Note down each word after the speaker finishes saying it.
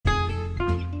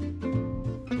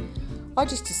I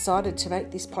just decided to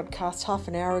make this podcast half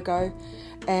an hour ago,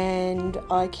 and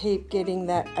I keep getting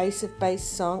that Ace of Base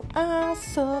song, I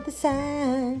Saw the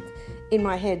Signs, in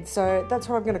my head. So that's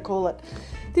what I'm going to call it.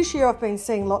 This year I've been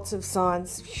seeing lots of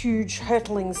signs, huge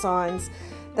hurtling signs,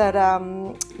 that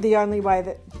the only way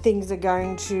that things are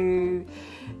going to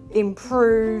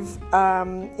improve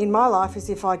in my life is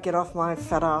if I get off my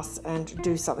fat ass and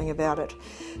do something about it.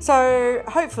 So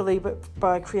hopefully, but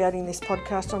by creating this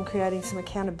podcast, I'm creating some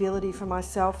accountability for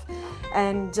myself,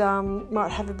 and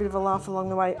might have a bit of a laugh along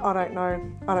the way. I don't know.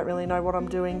 I don't really know what I'm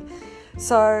doing.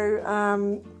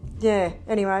 So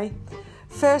anyway,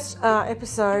 first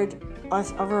episode,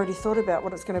 I've already thought about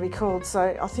what it's going to be called,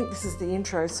 so I think this is the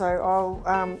intro. So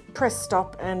I'll press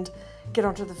stop and get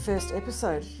onto the first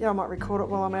episode. Yeah, I might record it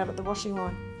while I'm out at the washing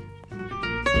line.